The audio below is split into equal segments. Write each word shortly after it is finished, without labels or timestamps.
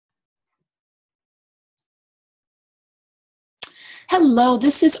Hello,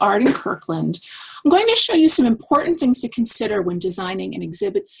 this is Arden Kirkland. I'm going to show you some important things to consider when designing an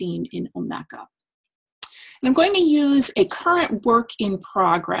exhibit theme in Omeka. And I'm going to use a current work in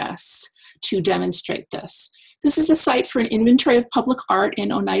progress to demonstrate this. This is a site for an inventory of public art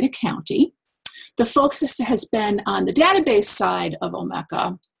in Oneida County. The focus has been on the database side of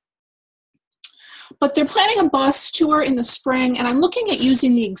Omeka, but they're planning a bus tour in the spring, and I'm looking at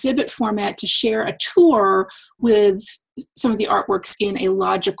using the exhibit format to share a tour with some of the artworks in a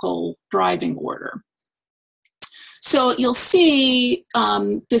logical driving order. So you'll see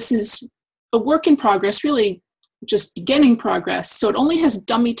this is a work in progress, really just beginning progress. So it only has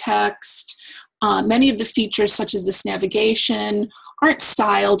dummy text. Many of the features, such as this navigation, aren't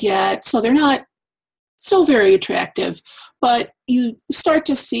styled yet, so they're not so very attractive, but you start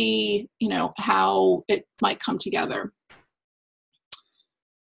to see, how it might come together.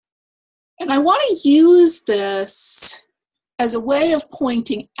 And I want to use this as a way of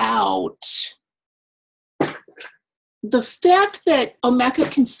pointing out the fact that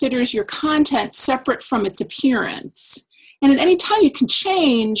Omeka considers your content separate from its appearance. And at any time you can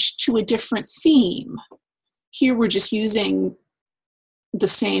change to a different theme. Here we're just using the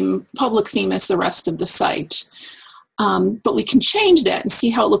same public theme as the rest of the site. But we can change that and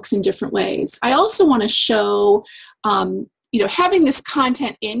see how it looks in different ways. I also want to show, having this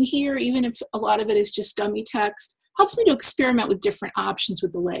content in here, even if a lot of it is just dummy text, helps me to experiment with different options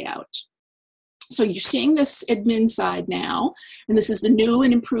with the layout. So you're seeing this admin side now, and this is the new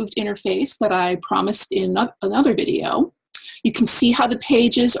and improved interface that I promised in another video. You can see how the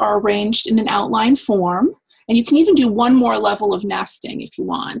pages are arranged in an outline form, and you can even do one more level of nesting if you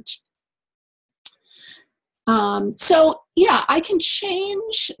want. I can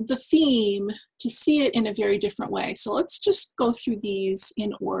change the theme to see it in a very different way. So let's just go through these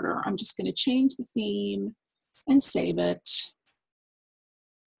in order. I'm just going to change the theme and save it.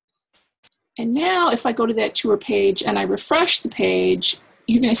 And now if I go to that tour page and I refresh the page,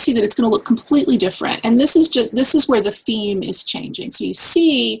 you're going to see that it's going to look completely different. And this is where the theme is changing. So you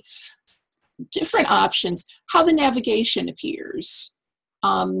see different options, how the navigation appears.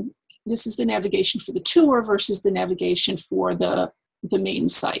 This is the navigation for the tour versus the navigation for the main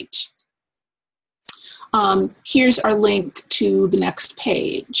site. Here's our link to the next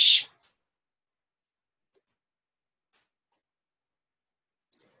page.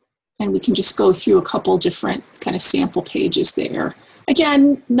 And we can just go through a couple different kind of sample pages there.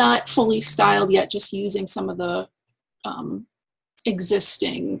 Again, not fully styled yet, just using some of the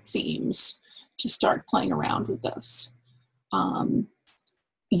existing themes to start playing around with this.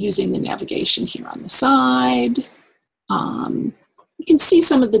 Using the navigation here on the side. You can see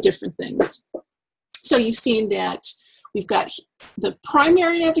some of the different things. So you've seen that we've got the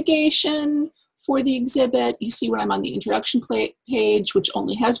primary navigation for the exhibit. You see when I'm on the introduction page, which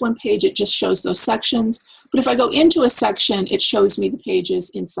only has one page, it just shows those sections. But if I go into a section, it shows me the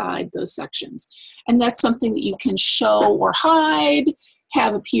pages inside those sections. And that's something that you can show or hide,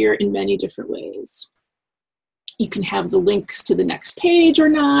 have appear in many different ways. You can have the links to the next page or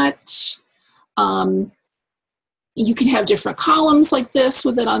not. You can have different columns like this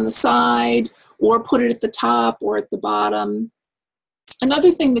with it on the side, or put it at the top or at the bottom. Another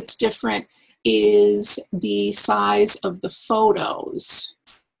thing that's different is the size of the photos.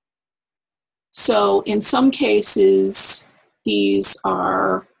 So in some cases, these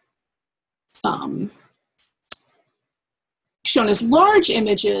are shown as large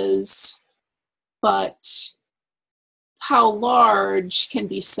images, but how large can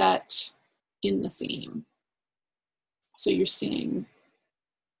be set in the theme. So you're seeing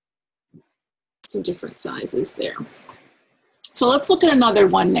some different sizes there. So let's look at another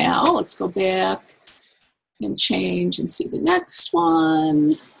one now. Let's go back and change and see the next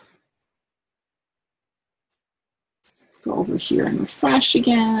one. Go over here and refresh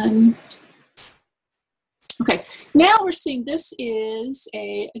again. Okay, now we're seeing this is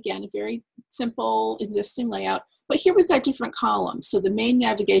again, a very simple existing layout, but here we've got different columns. So the main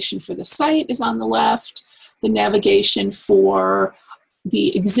navigation for the site is on the left. The navigation for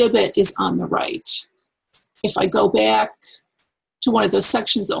the exhibit is on the right. If I go back to one of those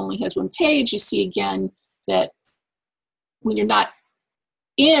sections that only has one page, you see again that when you're not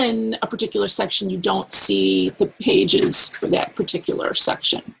in a particular section, you don't see the pages for that particular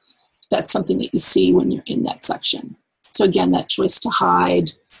section. That's something that you see when you're in that section. So again, that choice to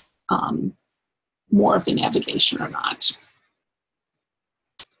hide more of the navigation or not.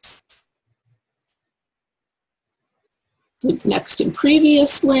 The next and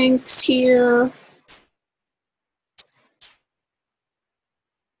previous links here.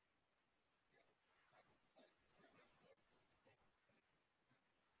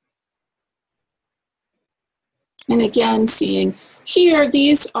 And again, seeing here,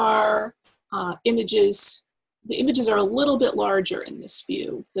 these are images. The images are a little bit larger in this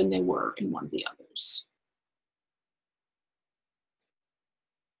view than they were in one of the others.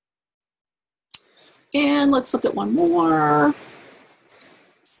 And let's look at one more.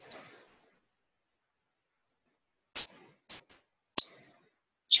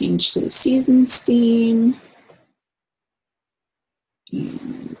 Change to the seasons theme.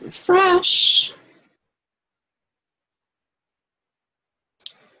 And refresh.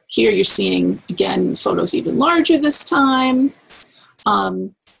 Here you're seeing, again, photos even larger this time.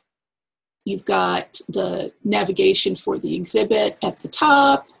 You've got the navigation for the exhibit at the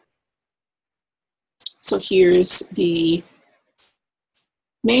top. So here's the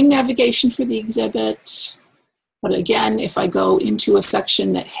main navigation for the exhibit. But again, if I go into a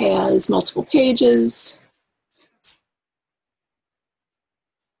section that has multiple pages,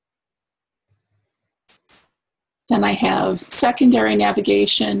 then I have secondary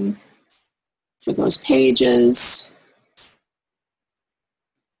navigation for those pages.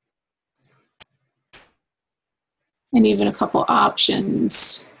 And even a couple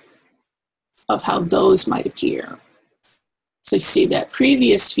options of how those might appear. So you see that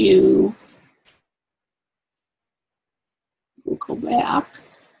previous view, we'll go back,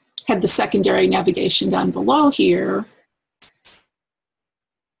 had the secondary navigation down below here.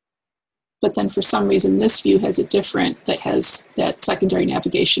 But then for some reason, this view has a different, that has that secondary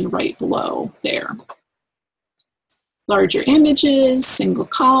navigation right below there. Larger images, single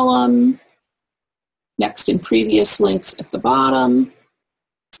column, next and previous links at the bottom.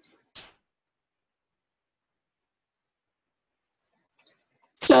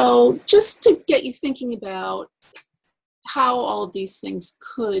 So just to get you thinking about how all of these things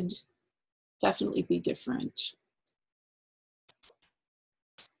could definitely be different.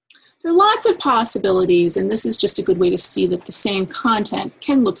 There are lots of possibilities, and this is just a good way to see that the same content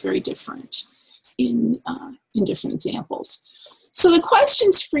can look very different in different examples. So the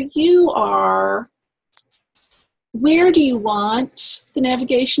questions for you are, where do you want the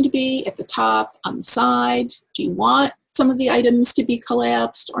navigation to be? At the top, on the side? Do you want some of the items to be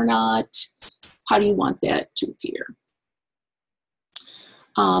collapsed or not? How do you want that to appear?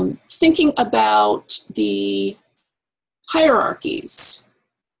 Thinking about the hierarchies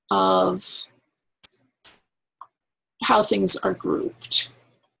of how things are grouped.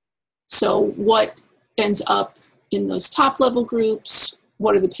 So what ends up in those top level groups?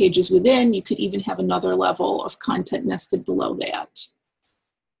 What are the pages within? You could even have another level of content nested below that.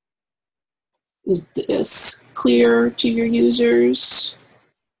 Is this clear to your users?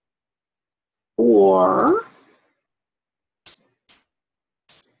 Or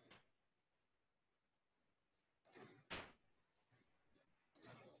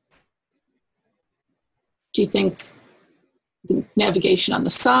do you think the navigation on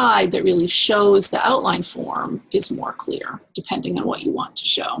the side that really shows the outline form is more clear, depending on what you want to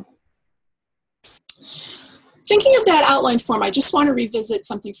show? Thinking of that outline form, I just want to revisit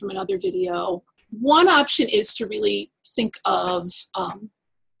something from another video. One option is to really think of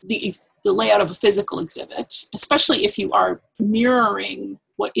the layout of a physical exhibit, especially if you are mirroring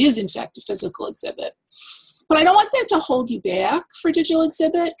what is in fact a physical exhibit. But I don't want that to hold you back for digital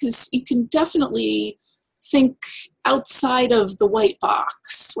exhibit, because you can definitely think outside of the white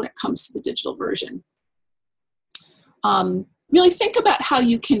box when it comes to the digital version. Really think about how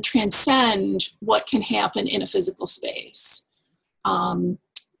you can transcend what can happen in a physical space.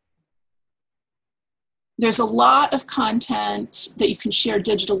 There's a lot of content that you can share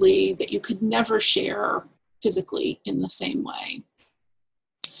digitally that you could never share physically in the same way.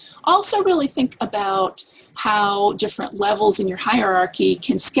 Also really think about how different levels in your hierarchy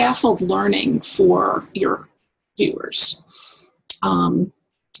can scaffold learning for your viewers.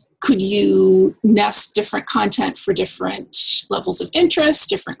 Could you nest different content for different levels of interest,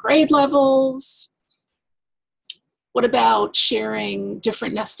 different grade levels? What about sharing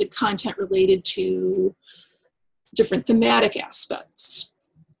different nested content related to different thematic aspects,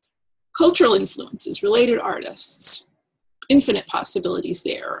 cultural influences, related artists? Infinite possibilities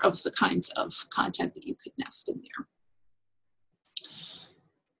there of the kinds of content that you could nest in there.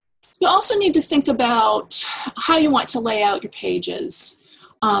 You also need to think about how you want to lay out your pages.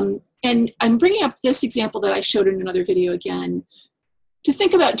 And I'm bringing up this example that I showed in another video again, to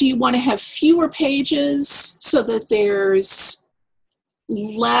think about, do you want to have fewer pages so that there's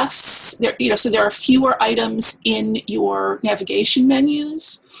less, so there are fewer items in your navigation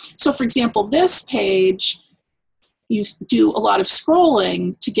menus? So for example, this page, you do a lot of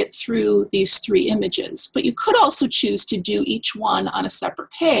scrolling to get through these 3 images, but you could also choose to do each one on a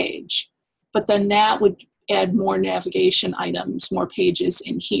separate page, but then that would add more navigation items, more pages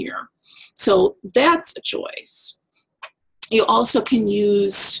in here. So that's a choice. You also can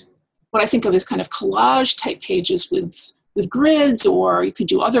use what I think of as kind of collage type pages with grids, or you could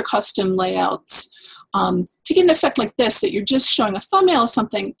do other custom layouts to get an effect like this, that you're just showing a thumbnail of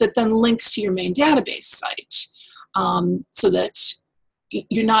something that then links to your main database site, so that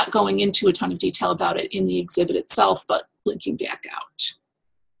you're not going into a ton of detail about it in the exhibit itself, but linking back out.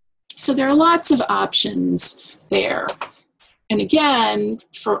 So there are lots of options there. And again,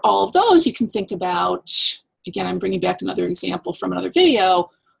 for all of those, you can think about, again, I'm bringing back another example from another video,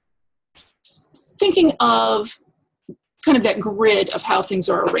 thinking of kind of that grid of how things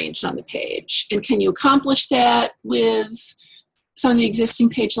are arranged on the page. And can you accomplish that with some of the existing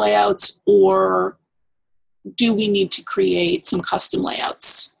page layouts, or do we need to create some custom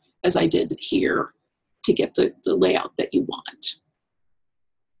layouts, as I did here, to get the layout that you want?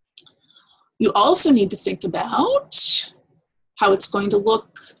 You also need to think about how it's going to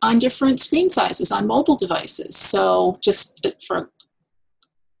look on different screen sizes on mobile devices. So just for a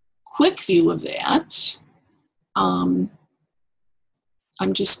quick view of that, I'm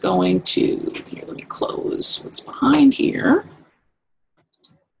just going to, here, let me close what's behind here.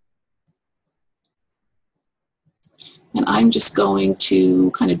 And I'm just going to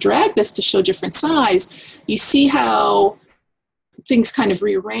kind of drag this to show different size. You see how things kind of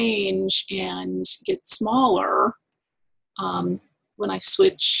rearrange and get smaller when I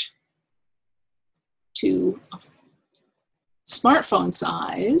switch to a smartphone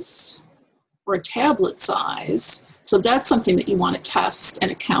size or a tablet size. So that's something that you want to test and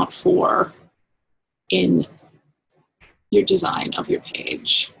account for in your design of your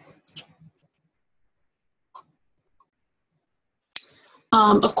page.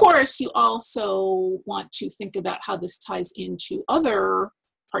 Of course, you also want to think about how this ties into other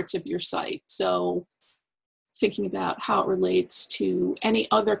parts of your site. So thinking about how it relates to any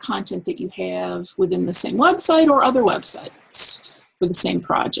other content that you have within the same website or other websites for the same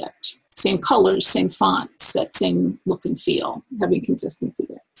project. Same colors, same fonts, that same look and feel, having consistency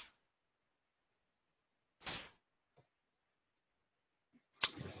there.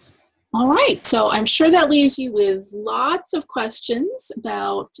 All right, so I'm sure that leaves you with lots of questions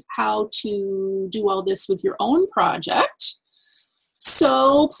about how to do all this with your own project.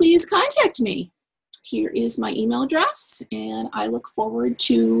 So please contact me. Here is my email address, and I look forward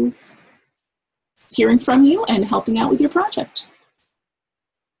to hearing from you and helping out with your project.